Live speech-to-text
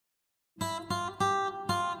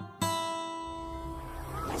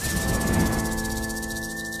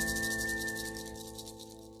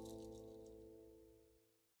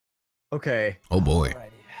Okay. Oh boy.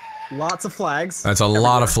 Lots of flags. That's a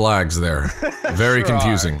lot of flags there. Very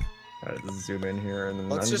confusing. Alright, let's zoom in here and then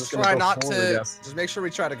Let's I'm just gonna try go not forward, I to. guess. Just make sure we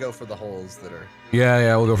try to go for the holes that are.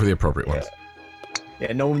 Yeah, we'll go for the appropriate ones.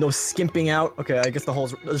 Yeah, no skimping out. Okay, I guess the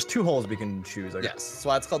holes. There's 2 holes we can choose. I guess. Yes, that's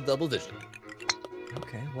why it's called double vision.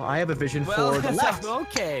 Okay. Well, I have a vision Well, for the left.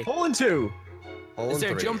 okay. Hole in 2. Hole Is in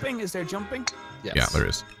there 3. jumping? Is there jumping? Yes. Yeah, there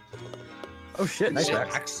is. Oh shit! Nice Shit,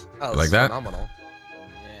 tracks. Max. Oh, Like it's that? Phenomenal.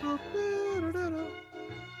 Yeah.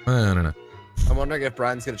 I don't know. I'm wondering if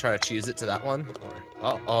Brian's gonna try to cheese it to that one.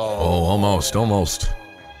 Or... Oh, almost.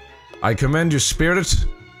 I commend your spirit,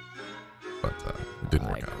 but it didn't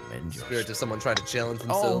work out. Spirit of someone trying to challenge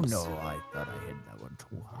Oh themselves. no, I thought I hit that one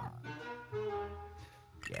too hard.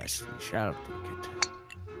 Yes, we shall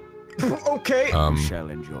take it. Okay. We shall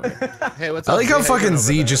enjoy it. Hey, what's I up? like how Z? How you doing fucking over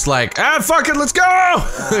Z there? just like, fuck it, let's go!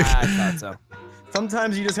 I thought so.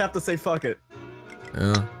 Sometimes you just have to say fuck it.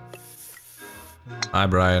 Yeah. Hi,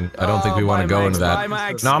 Brian. I don't think we want to bye, go Max, into that. bye,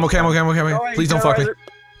 Max. No, I'm okay. Alright, Please don't you fuck me. guys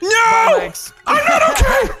Bye, No! Max. I'm not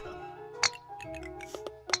okay!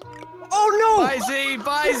 Oh no! Bye, Z.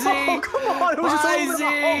 Bye, Z. Oh, come on! It was just a little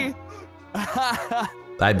bit of a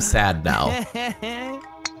Bye, I'm sad now. Z.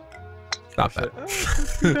 Stop that.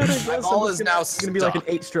 My ball is now It's gonna be like an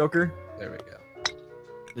stuck. 8-stroker. There we go.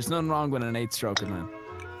 There's nothing wrong with an 8-stroker, man.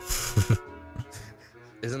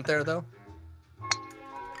 Isn't there though?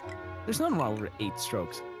 There's nothing wrong with 8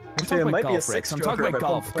 strokes. I'm Actually, it talking about might be a golf, Rex. I'm 6-stroker, talking about but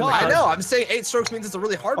golf. when the God. I know. I'm saying 8 strokes means it's a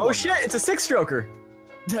really hard one. Oh shit! It's a 6-stroker.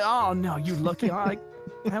 Oh no, you lucky. I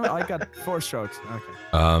got 4 strokes. Okay.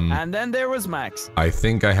 Um, And then there was Max. I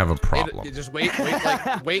think I have a You problem. just wait Oh, 10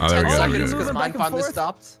 there we go, seconds you're because good. mine Back and finally forth?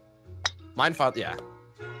 stopped. Mine found, yeah.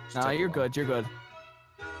 No, you're good. You're good.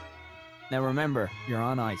 Now remember, you're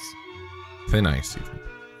on ice. Thin ice.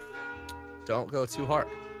 Don't go too hard.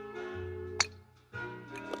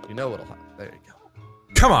 You know what'll happen. There you go.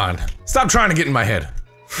 Come on. Stop trying to get in my head.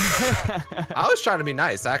 I was trying to be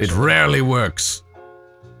nice, actually. It rarely works.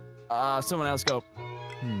 Someone else go.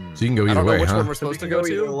 So you can go I either don't know way, which huh? one we're supposed to go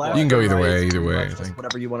either to. left You can go or either right, way, it's either way, I just think.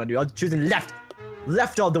 whatever you want to do. I'll choose left.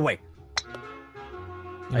 Left all the way.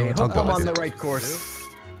 You know I what, I'll hope go I'm with on you. the right course.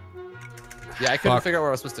 Yeah, I couldn't Fuck. figure out where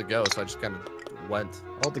I was supposed to go, so I just kind of went.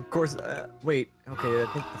 Oh, the course. Wait. Okay, I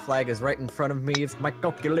think the flag is right in front of me. If my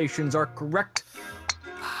calculations are correct. I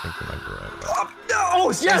think I might be right. Oh, no! Oh,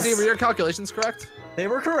 yes! Jesse, were your calculations correct? They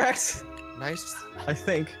were correct. Nice. I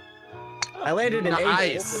think. I landed in 8.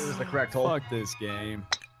 Nice. It was the correct hole. Fuck this game.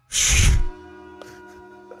 Shh.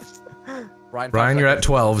 Brian, you're at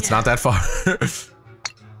 12. It's not that far.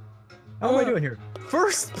 How am I doing here?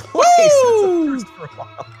 First place. That's the first for a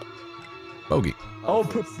while. Bogey. Oh,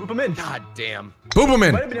 poop him in. God damn. Boop him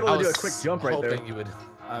in. Might have been able I to do a was quick jump right there. hoping you would.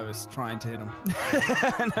 I was trying to hit him.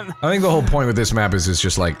 I think the whole point with this map is it's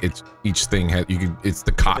just like it's each thing has you can it's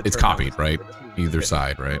the it's copied, right? Either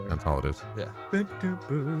side, right? That's all it is. Yeah. I'm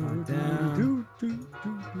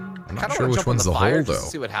I not kind of sure want which to jump on one's the the fire hole just though.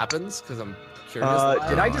 to see what happens, because I'm curious.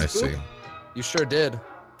 Did I Oh, just see. poop? You sure did.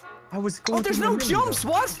 I was going Oh, there's through no the menu, jumps.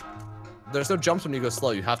 What? There's no jumps when you go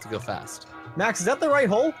slow. You have to go fast. though. Max, is that the right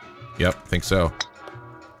hole? Yep, think so.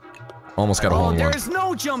 Almost got a hole Oh, in one. there's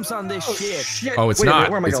no jumps on this shit. Shit. Oh, it's Wait, not.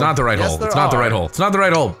 where am I It's going? not the right Yes, hole. there It's not the right are. hole. It's not the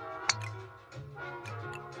right hole.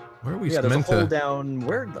 Where are we Yeah, there's a meant hole to? down.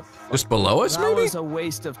 Where the fuck? Just below us, That maybe? was a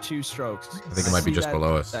waste of 2 strokes. I think it might be See just that-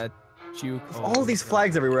 below us. That juke. All these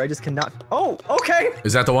flags everywhere. I just cannot. Oh, okay.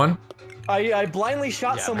 Is that the one? I blindly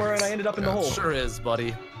shot Yeah, somewhere Max. and I ended up in the Yeah, hole. Sure is,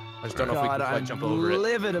 buddy. I just don't know if we God, can quite I'm jump over it.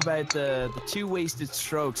 livid about the 2 wasted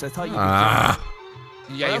strokes. I thought you could Ah, jump.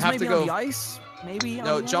 Yeah, Or you else have to maybe on the go. ice. Maybe on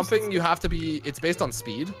No, the ice? jumping. You have to be. It's based on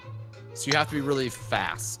speed, so you have to be really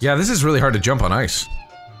fast. yeah. This is really hard to jump on ice.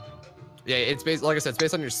 Yeah, it's based. Like I said, it's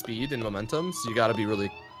based on your speed and momentum. So you got to be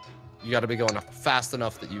really. You got to be going fast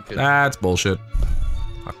enough that you can That's bullshit.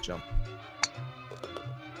 jump.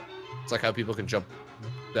 It's like how people can jump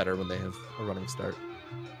better when they have a running start.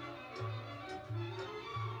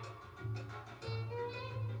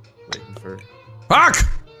 Waiting for. Fuck!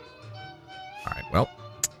 Alright, well.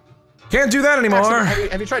 Can't do that anymore! Actually,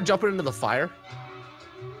 have you tried jumping into the fire?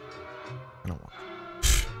 I don't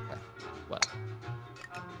want. Well,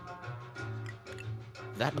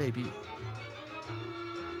 that may be.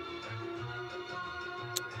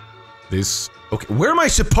 This. Okay, where am I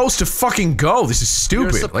supposed to fucking go? This is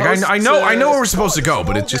stupid. Like, supposed I know to- where we're supposed to go,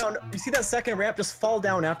 but it's just. Fall down. You see that second ramp? Just fall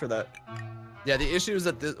down after that. Yeah, the issue is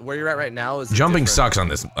that where you're at right now is Jumping different. sucks on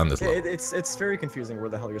this level. It's very confusing where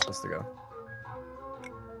the hell you're supposed to go.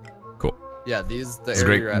 Cool. Yeah, these the It's a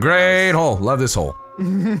area you're great, at great hole. Love this hole.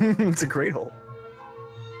 It's a great hole.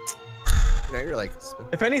 Now you're like.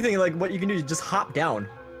 If anything, like what you can do is just hop down.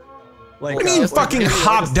 Like, What do you mean fucking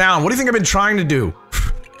hop down? What do you think I've been trying to do?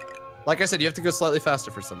 Like I said, you have to go slightly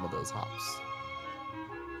faster for some of those hops.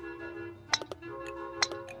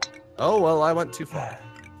 Oh, well, I went too far.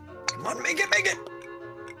 Come on, make it, make it!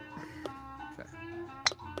 Okay.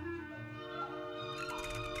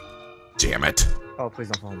 Damn it. Oh, please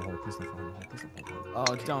don't fall in the hole, please don't fall in the hole, please don't fall in the hole.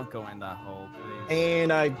 Oh, don't go in that hole, please.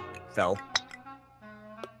 And I fell.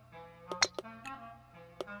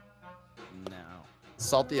 No.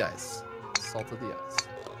 Salt the ice. Salted the ice.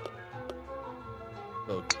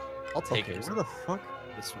 Bogey. I'll take Okay, it. where the fuck?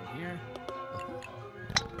 This one here.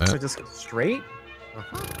 So I just go straight?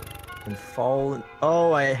 And fall in...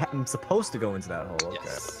 Oh, I'm supposed to go into that hole, okay.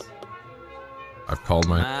 Yes. I've called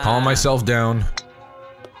calm myself down.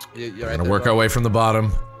 You're We're right gonna there, work bro. our way from the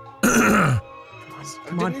bottom. Didn't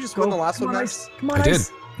you just win the last one, Max? Come on, I did.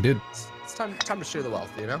 Ice. I did. It's time to share the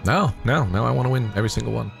wealth, you know? No, I want to win every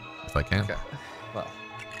single one if I can. Okay. Well,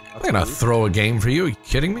 I'm not gonna throw a game for you. Are you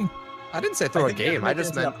kidding me? I didn't say throw a think you game. have I to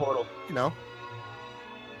just get into meant, that portal. you know,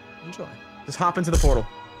 enjoy. Just hop into the portal.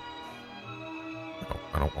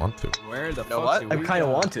 I don't want to. Where the know fuck what? do I we kind of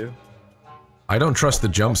go? want to. I don't trust the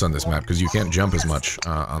jumps on this map because you can't jump as much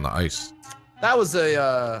on the ice. That was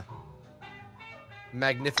a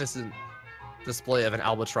magnificent display of an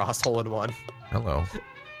albatross hole-in-one. Hello.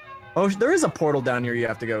 Oh, there is a portal down here you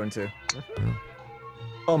have to go into.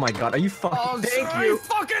 Oh my god, are you fucking... Oh, Thank I you!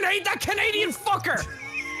 fucking hate that Canadian fucker!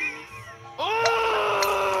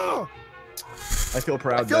 Oh! I feel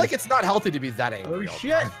proud. I feel like it's not healthy to be that angry. Oh all the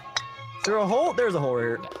shit! time. Is there a hole? There's a hole right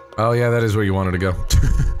here. Oh yeah, that is where you wanted to go.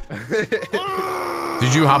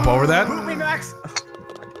 Did you hop over that? Move me, Max!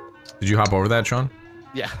 Did you hop over that, Sean?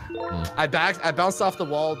 Yeah. I bounced off the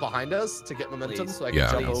wall behind us to get momentum so I could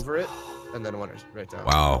Yeah. jump over it, and then went right down.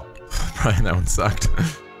 Wow. Brian, that one sucked.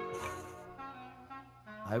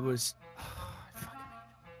 I was...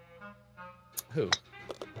 Who?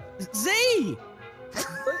 Z!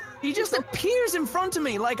 He just appears in front of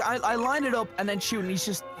me, like I line it up and then shoot, and he's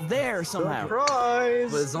just there somehow.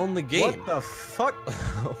 Surprise! It was only game. What the fuck?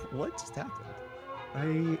 What just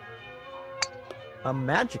happened? I'm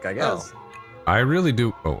magic, I guess. I really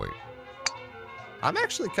do. Oh wait. I'm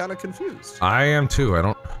actually kind of confused. I am too. I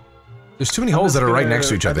don't. There's too many holes just that are right gonna- next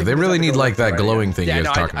to each I other. think They we just really have to need go like left to that right, glowing thing Yeah, you no,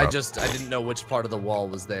 guys talking I about. didn't know which part of the wall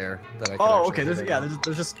was there that I could Oh, actually okay. hit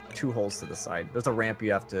There's just 2 holes to the side. There's a ramp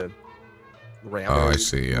you have to ramp. Oh, I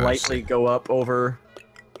see. Yeah, I lightly see. go up over.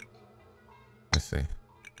 I see.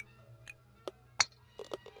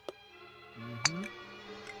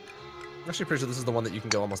 I'm actually pretty sure this is the one that you can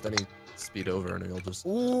go almost any speed over and you'll just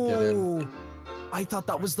get in. Ooh! I thought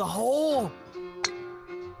that was the hole!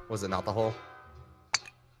 Was it not the hole?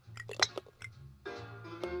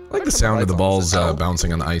 I like the sound of the balls L?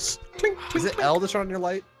 bouncing on the ice. Clink, Is clink, it L that's on your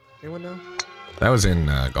light? Anyone know? That was in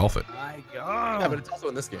Golf It. My Yeah, god! but it's also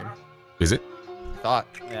in this game. Is it? I thought.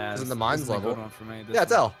 Yeah, It's in the this mines is a good level. one for me, this Yeah,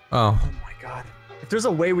 it's one. L. Oh. Oh my god. If there's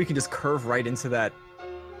a way we can just curve right into that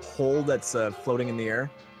hole that's floating in the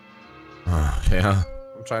air. Yeah.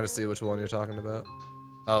 I'm trying to see which one you're talking about.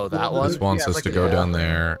 Oh, that Well, one? This wants Yeah, us like to a- go down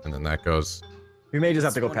there, and then that goes. We may just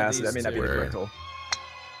have to It's go one of past it. I these mean, that'd be the two. correct hole.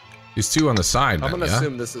 These 2 on the side. I'm Then, gonna yeah?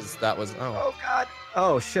 assume that was. Oh, Oh god.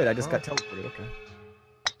 Oh shit, I just Oh. got teleported. Okay.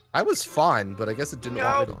 I was fine, but I guess it didn't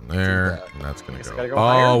want me Down to there, do that. and that's gonna Guess I go. gotta go Oh,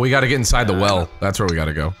 higher. we gotta get inside the well. That's where we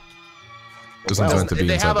gotta go. This one's well. meant to be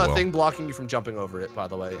They inside have the a well. thing blocking you from jumping over it, by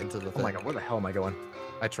the way, into the Oh thing. my god, where the hell am I going?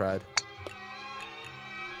 I tried.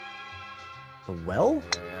 The well?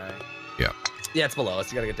 Yeah, it's below us.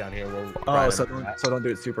 You gotta get down here. We'll Oh, ride so under that. don't do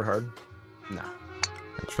it super hard. No.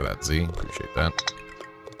 Thanks for that, Z. Appreciate that.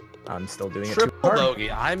 I'm still doing it too Triple hard. bogey.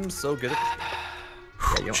 I'm so good at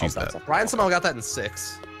Yeah, you don't She's that's that. a- Brian somehow got that in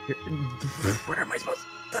 6 Where am I supposed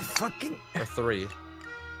to fucking... or 3.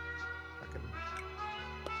 Fucking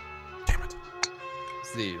Damn it.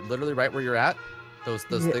 see, literally right where you're at, those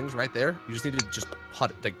Yeah. things right there. You just need to just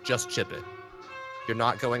putt, like just chip it. You're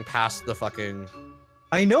not going past the fucking.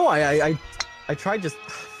 I know, I tried just...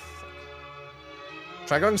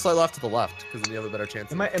 Try going slightly left to the left, because then you have a better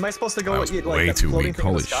chance. Am I supposed to go That with was like way that too floating weak. thing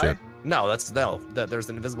in the Holy sky? shit. No, there's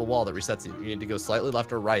an invisible wall that resets you. You need to go slightly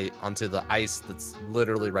left or right onto the ice that's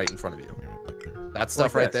literally right in front of you. That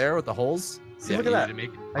stuff right this. there with the holes. See, yeah, look you at need that. to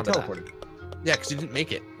make it I onto that. teleported. Yeah, because you didn't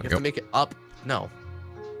make it. You have Yep. to make it up. No.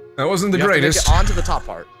 That wasn't the You have to make greatest. it onto the top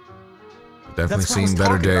part. Definitely That's what I was seen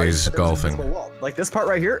better talking about. days There was an golfing. invisible wall. Like this part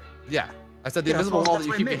right here. Yeah. I said the Yeah, invisible well, wall that's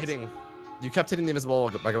that you what I keep meant. hitting. You kept hitting the invisible wall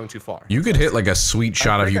by going too far. You could hit like a sweet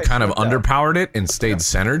shot of think you I kind of should, though. underpowered it and stayed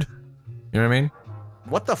centered. You know what I mean?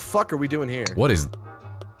 What the fuck are we doing here? What is?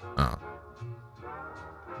 Oh.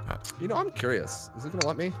 You know, I'm curious. Is it gonna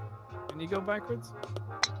let me? Can you go backwards?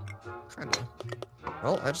 Kinda.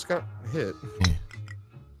 Well, I just got hit.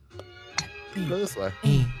 Go this way.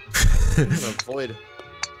 I'm gonna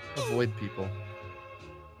avoid people.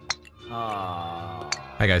 Hi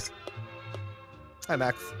guys. Hi,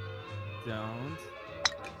 Max. Don't.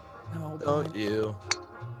 No, Don't you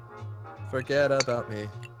forget about me.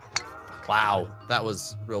 Wow, that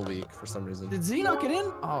was real weak for some reason. Did Z not get in?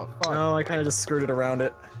 Oh, fuck. No, I kind of just skirted around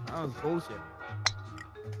it. That was bullshit.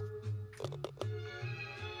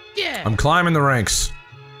 Yeah! I'm climbing the ranks.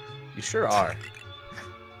 You sure are.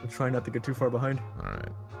 I'm trying not to get too far behind. All right.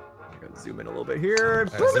 I gotta zoom in a little bit here.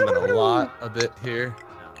 I zoom in a bit here.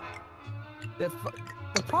 The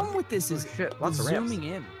problem with this is shit, lots of ramps. zooming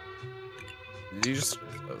in. You just.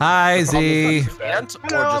 Hi, Z.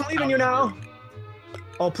 Hello, I'm leaving you now.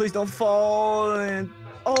 Oh, please don't fall. And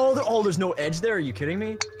there's no edge there. Are you kidding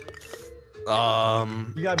me? You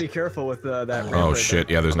gotta be careful with that. ramp Oh right shit!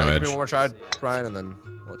 there. Yeah, there's no Give edge. me one more try, Brian, and then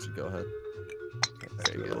I'll let you go ahead.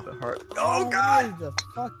 There you go. Hard. Oh god! Why the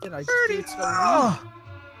fuck did I shoot so Alright,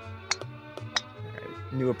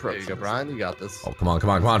 new approach. There you go, Brian. You got this. Oh, come on, come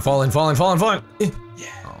on, come on! Fall in, fall in, fall in, fall in! Yeah.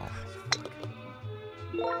 Oh.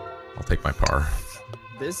 I'll take my par.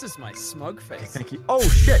 This is my smug face. Thank you. Oh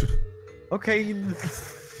shit. Okay.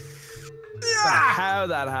 How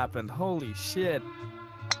that happened? Holy shit!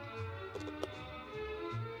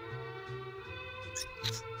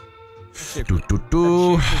 Do do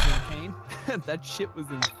do. That shit was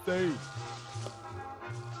insane.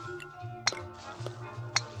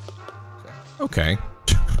 Okay.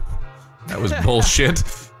 That was bullshit.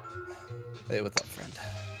 Hey, what's up, friend?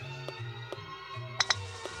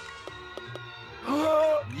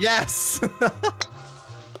 Yes!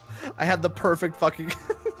 I had the perfect fucking.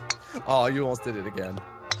 Oh, you almost did it again.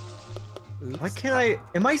 Why can't I?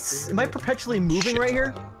 Am I perpetually moving right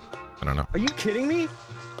here? I don't know. Are you kidding me?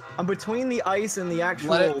 I'm between the ice and the actual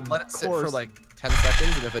Let it sit course. for like 10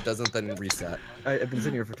 seconds, and if it doesn't, then reset. I've been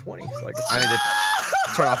sitting here for 20, so I guess. I need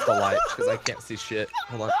to turn off the light because I can't see shit.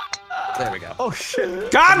 Hold on. There we go. Oh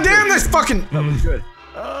shit! God damn this fucking. That was good.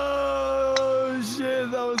 Oh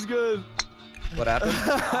shit! That was good. What happened?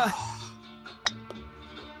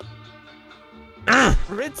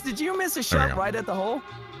 Ritz, did you miss a There we shot go. right at the hole?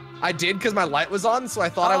 I did because my light was on, so I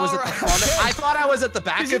thought I was at the front. I thought I was at the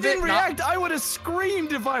back Because you of it. didn't react, I would have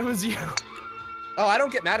screamed if I was you. Oh, I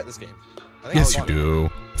don't get mad at this game. I think Yes, it's you fun. do.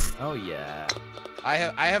 Oh yeah. I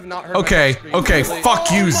have not heard. Okay, myself scream okay, really-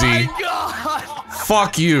 fuck you, Oh Z. my god!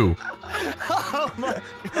 Fuck you. Oh my.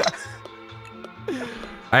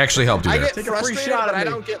 I actually helped you I there. get Take a free frustrated, shot but at I me.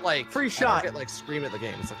 don't get like Free I shot. don't get like scream at the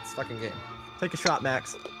game. It's like this fucking game. Take a shot,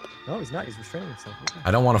 Max. No, he's not. He's restraining himself.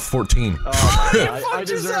 I don't want a 14. Oh my god! I fucked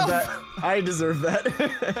deserve yourself. that. I deserve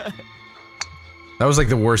that. That was like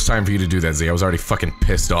the worst time for you to do that, Z. I was already fucking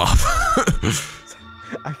pissed off.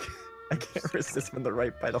 I can't resist when they're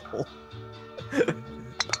right by the hole.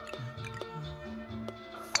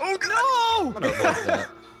 Oh no! I'm gonna avoid that.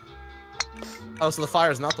 Oh, so the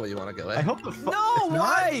fire's not the way you want to go, I eh? hope the No, it's not.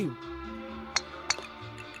 why?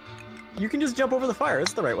 You can just jump over the fire.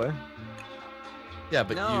 It's the right way. Yeah,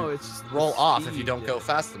 but No, you it's just the roll off if you speed, don't go yeah.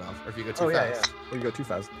 fast enough, or if you go too Oh yeah, fast. yeah. Or you go too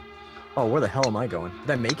fast. Oh, where the hell am I going?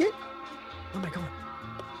 Did I make it? Where am I going?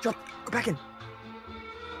 Jump! Go back in.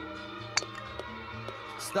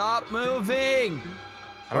 Stop moving!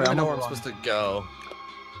 I don't Alright, even know I'm where I'm on. supposed to go.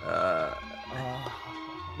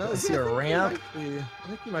 No, I see a ramp. I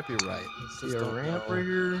think you might be right. See Just a don't ramp know. right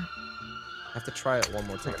here. I have to try it one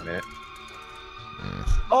more Wait a time. minute.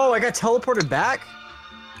 Oh, I got teleported back?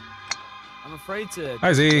 I'm afraid to.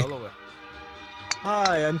 Hi, Z. solo it.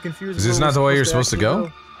 Hi, I'm confused. Is this where not the way you're supposed to actually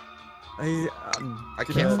go? I I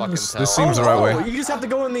can't fucking This tell. seems the right way. You just have to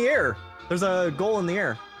go in the air. There's a goal in the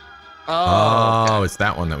air. Oh, Oh, okay. it's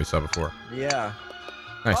that one that we saw before. Yeah.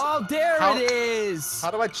 Nice. Oh, there How- it is!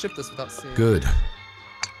 How do I chip this without seeing? Good.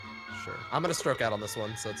 Sure. I'm gonna stroke out on this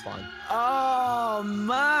one, so it's fine. Oh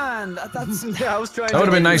man, that's Yeah, I was trying. That would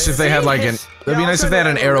have been nice if they had like an. That'd be Yeah, nice I'll if they had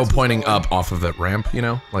try an to arrow know where pointing it's going. up off of that ramp, you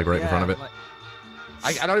know, like right in front of it.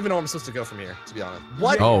 I don't even know where I'm supposed to go from here, to be honest.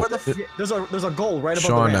 What? Oh. Where the f Yeah, there's a goal right above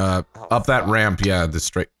Sean, the ramp. up that ramp, yeah, the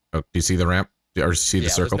straight. Oh, do you see the ramp? Or do you see the yeah,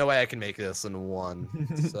 circle? there's no way I can make this in one.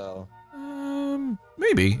 So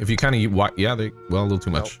Maybe if you kind of yeah, well a little too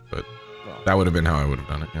much, but that would have been how I would have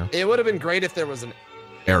done it. Yeah. it would have been great if there was an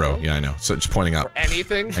Arrow, yeah, I know. So just pointing up. or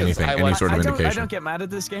anything. 'cause Anything, I any want- sort of I indication. don't get mad at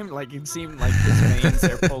this game. Like it seemed like his veins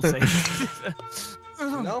they're pulsating.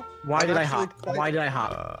 No. Why I'm did I actually hop? quite- Why did I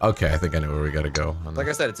hop? Okay, I think I know where we gotta go. On Like I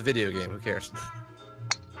the, said, it's a video game. Who cares?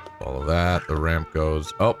 follow that. The ramp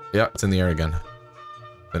goes. Oh, yeah, it's in the air again.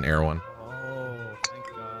 It's an air one. Oh, thank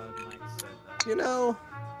God Mike said that. You know,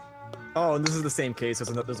 Oh, and this is the same case.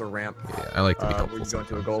 There's a ramp. Yeah, I like to be helpful. Where you go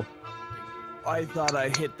into a goal. I thought I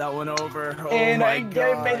hit that one over. Oh And my I god.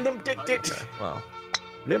 gave my limp dick. Wow.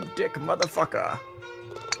 Limp dick, motherfucker.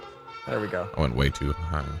 There we go. I went way too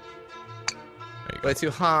high. Way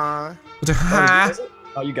too high.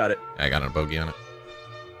 Oh, you got it. I got a bogey on it.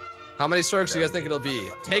 How many strokes do you guys think it'll be?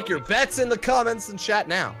 Take your bets in the comments and chat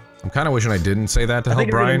now. I'm kind of wishing I didn't say that to help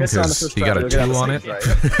Brian because he got a 2 on it.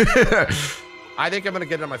 I think I'm gonna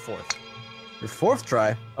get it on my 4th. Your 4th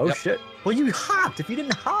try? Oh Yep. shit. Well, you hopped. If you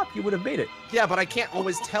didn't hop, you would have made it. Yeah, but I can't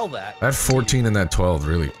always tell that. That 14 and that 12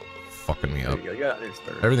 really fucking me There up. you go. You got it. There's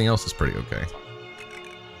 30. Everything else is pretty okay.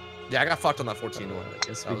 Yeah, I got fucked on that 14 one. I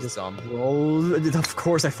guess that was dumb. Roll. Of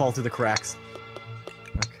course, I fall through the cracks.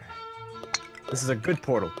 Okay. This is a good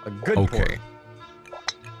portal. A good portal.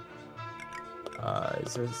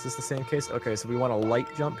 Is this the same case? Okay, so we want a light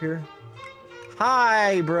jump here.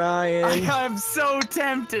 Hi, Brian. I'm so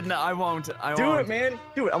tempted. No, I won't. Do it, man.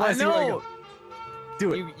 Do it. I want to see where I go.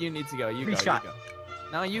 Do it. You need to go. You Free go. shot. You go.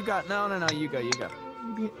 No, you got. No. You go. You go.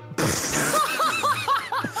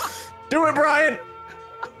 Do it, Brian.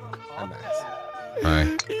 Oh, nice.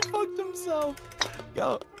 Hi. He fucked himself.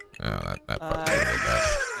 Go. Oh, that fucked me really bad.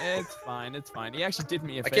 It's fine. It's fine. He actually did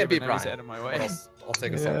me a favor. I can't beat now he's Brian. out of my way. I'll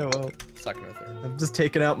take a Yeah, second. well, Second or third. I'm just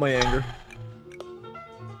taking out my anger.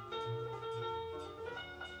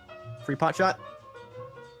 Free pot shot.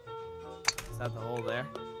 Is that the hole there?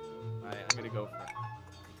 Alright, I'm gonna go for it.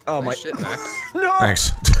 Oh my Nice shit, Max. No.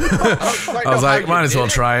 Thanks. Right, I was no, like, you might as well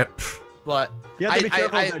did it, try it. But You have to be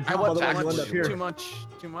careful I with that I jump, went otherwise you'll end up backwards. here. Too much.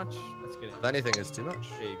 Too much. Let's get it. If anything is too much.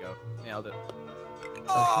 There you go. Nailed it.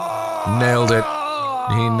 Nailed it.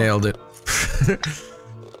 He nailed it.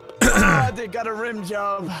 They got a rim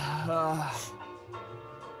job.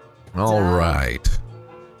 All right.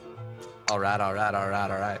 All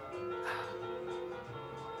right.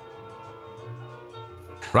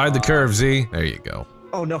 Ride the curve, Z. There you go.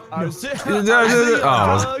 Oh no. Oh, As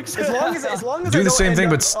long as I do the don't same end thing,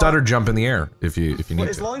 up but stutter jump in the air if you need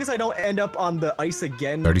As to. long as I don't end up on the ice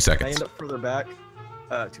again. 30 seconds. I end up further back.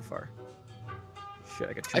 Too far. Shit,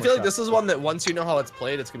 I got two I more feel like shots. this is one that once you know how it's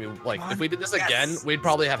played, it's gonna be like if we did this again, we'd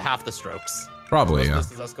probably have half the strokes. Probably, yeah.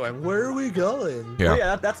 This is us going, where are we going? Yeah. Oh,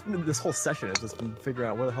 yeah, that's this whole session is just figuring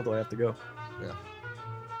out where the hell do I have to go. Yeah.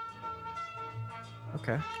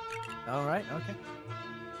 Okay. All right. Okay.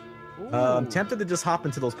 I'm tempted to just hop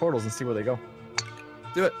into those portals and see where they go.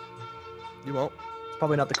 Do it. You won't. It's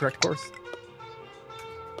probably not the correct course.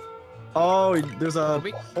 Oh, there's a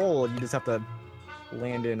hole you just have to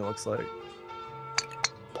land in, it looks like.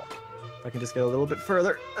 If I can just get a little bit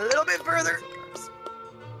further. A little bit further!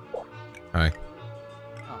 Hi.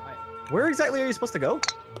 Oh, hi. Where exactly are you supposed to go?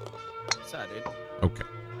 What's that, dude? Okay.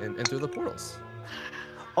 And through the portals.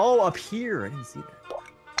 Oh, up here. I didn't see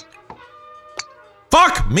that.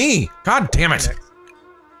 Fuck me! God damn it!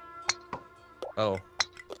 Oh,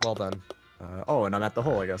 well done. Oh, and I'm at the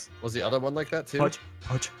hole, I guess. Was the other one like that too? Punch.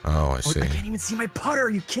 Oh, I Oh, see. I can't even see my putter. Are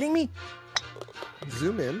you kidding me?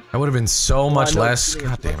 Zoom in. That would have been so much I know less. it's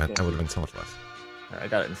God damn really it. That would have been so much less. I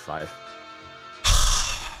got it in 5.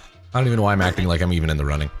 I don't even know why I'm acting like I'm even in the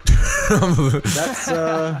running. That's,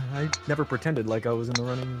 I never pretended like I was in the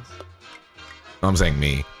running. I'm saying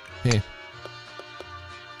me. Yeah.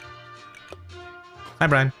 Hi,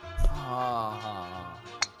 Brian. I'm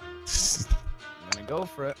gonna go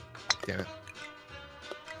for it. Damn it.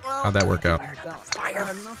 How'd that work out?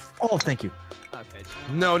 Fire! Oh, thank you. Okay.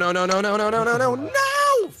 No. Where's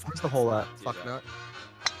the hole at? Fuck not.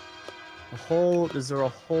 A hole? Is there a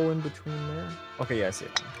hole in between there? Okay, yeah, I see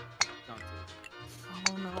it.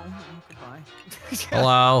 Oh no. Goodbye.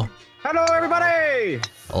 Hello. Hello, everybody!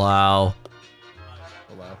 Hello.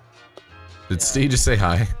 Oh wow. Did Steve just say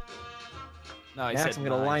hi? No, I Max, said I'm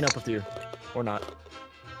gonna nice. line up with you. Or not.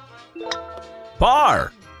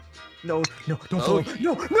 Bar! No, don't Oh. follow.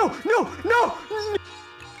 No!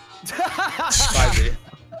 Bye, Z.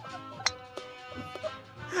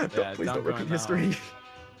 Yeah, Please don't don't go repeat in that history. You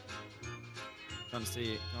want to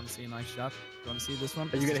see a nice shot? You want to see this one?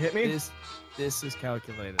 Are you gonna hit me? This is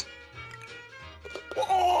calculated.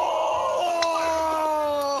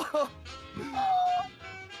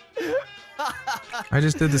 I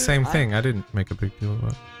just did the same thing. I didn't make a big deal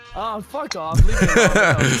about it. Oh, fuck off. Leave me alone.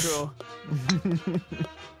 That was cruel.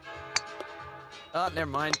 Oh, never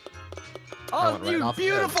mind. Oh, went right you off the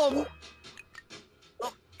edge. beautiful!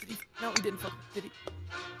 Oh, did he? No, he didn't. Fuck. Did he?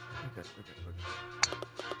 We're good.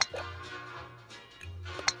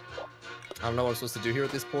 I don't know what I'm supposed to do here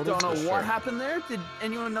with these portals. Don't know but what sure. happened there. Did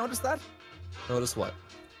anyone notice that? Notice what?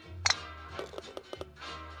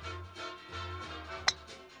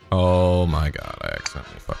 Oh my god, I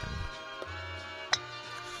accidentally fucking...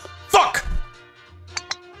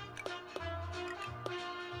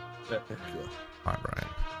 Hi, Brian.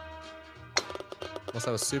 Unless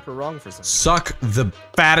I was super wrong for something. Suck the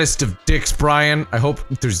fattest of dicks, Brian. I hope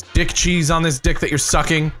there's dick cheese on this dick that you're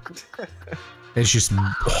sucking. It's just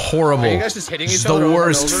horrible. Are you guys just hitting each It's other the over and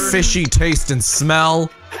worst over? fishy taste and smell.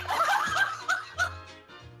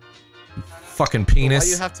 Fucking penis.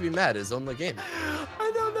 Why you have to be mad? It's on the game.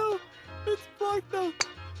 I don't know. It's blocked though.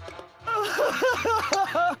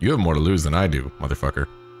 You have more to lose than I do, motherfucker.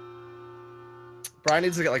 Brian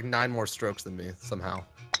needs to get like 9 more strokes than me somehow.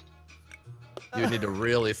 You would need to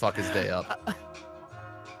really fuck his day up.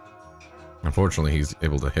 Unfortunately, he's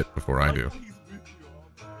able to hit before I do.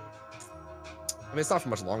 I mean, it's not for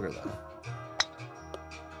much longer though.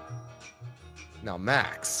 Now,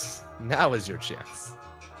 Max, now is your chance.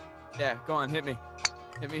 Yeah, go on, hit me.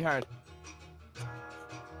 Hit me hard.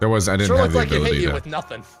 I didn't Sure have looked the like it hit ability you to. with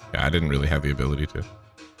nothing. Yeah, I didn't really have the ability to.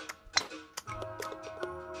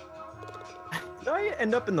 Did I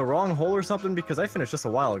end up in the wrong hole or something? Because I finished just a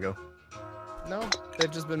while ago. No, they've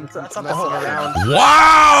just been That's messing not the hole. around.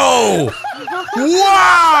 Wow!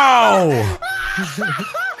 Wow!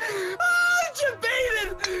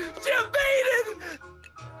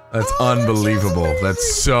 That's unbelievable.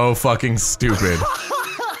 That's so fucking stupid.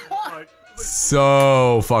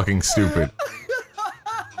 So fucking stupid.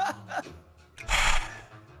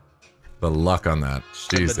 The luck on that.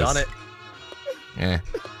 Shouldn't Jesus. have done it. Eh.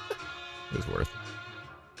 It was worth.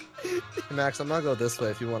 Hey, Max, I'm gonna go this way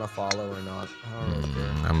if you want to follow or not. I don't really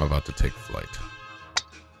care. I'm about to take flight.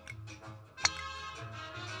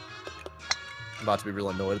 I'm about to be real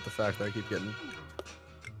annoyed at the fact that I keep getting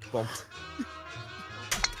bumped.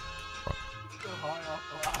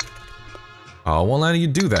 Oh, well, now you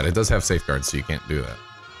do that. It does have safeguards, so you can't do that.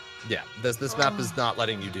 Yeah, this map is not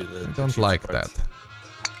letting you do the. I don't like that.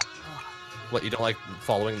 What, you don't like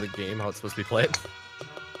following the game, how it's supposed to be played?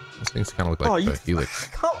 Those things kind of look like the helix.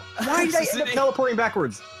 Why did I end up teleporting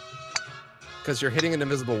backwards? Because you're hitting an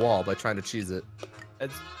invisible wall by trying to cheese it.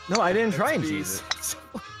 No, I didn't try and cheese it.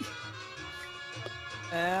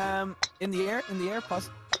 In the air, pause.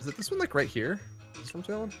 Is it this one like right here? This one,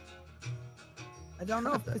 Dylan? I don't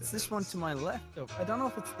know if it's this one to my left. Though. I don't know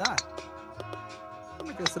if it's that.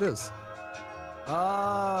 I guess it is.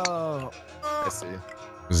 Oh. I see.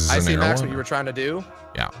 Is this I an see, arrow Max, one, what you or- were trying to do.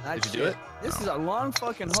 Yeah. Did you do it? This is a long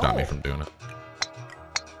fucking hole. Stop me from doing it.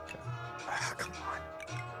 Ah, come on.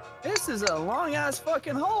 This is a long ass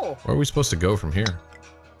fucking hole. Where are we supposed to go from here?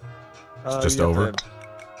 It's just you have over? to-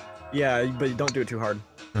 Yeah, but don't do it too hard.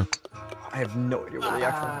 Huh. I have no idea where the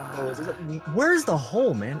actual hole is. Where's the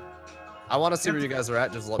hole, man? I want to see where you guys are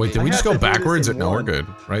at. Just let me. Wait, did we I just have go to do this backwards? in No, we're one. good,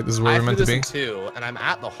 right? This is where I we're have to meant to do be? this in 2, and I'm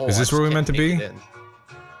at the hole. Is this I where just we're meant to can't be? make it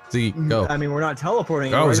in. Z, go. I mean, we're not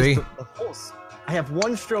teleporting. Go, anywhere, Z. just the holes. I have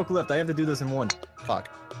 1 stroke left. I have to do this in 1. Fuck.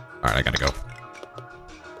 Alright, I gotta go.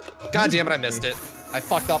 God damn it, I missed it. I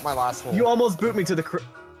fucked up my last hole. You almost boot me to the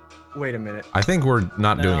Wait a minute. I think we're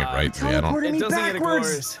not doing it right, Z. I don't... Teleported me It doesn't get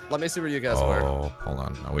backwards. Let me see where you guys were. Oh, hold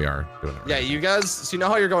on. No, we are doing it right. Yeah, you guys, so you know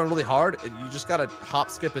how you're going really hard? You just gotta hop,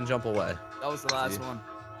 skip, and jump away. That was the last one.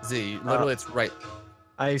 Z, literally it's right,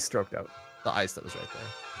 I stroked out. the ice that was right there.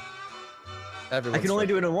 I Everyone's can only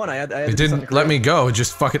do it in 1. I had to It do something didn't let me go. It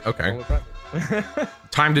just fucking... Okay. correct.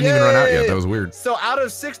 Time didn't even run out yet. Yay! That was weird. So out of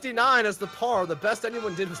 69 as the par, the best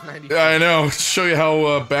anyone did was 90. I know. Show you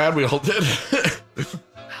how bad we all did.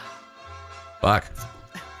 Fuck.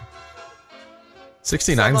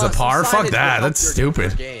 69's a par? Some Fuck signage would that. help That's your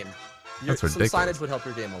stupid. Game. That's Some ridiculous. signage would help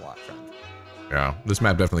your game a lot, friend. Yeah, this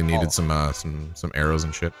map definitely needed Oh. some arrows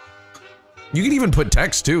and shit. You can even put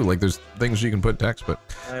text too. Like there's things you can put text, but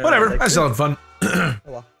I whatever. like I still had fun. Oh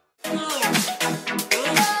well.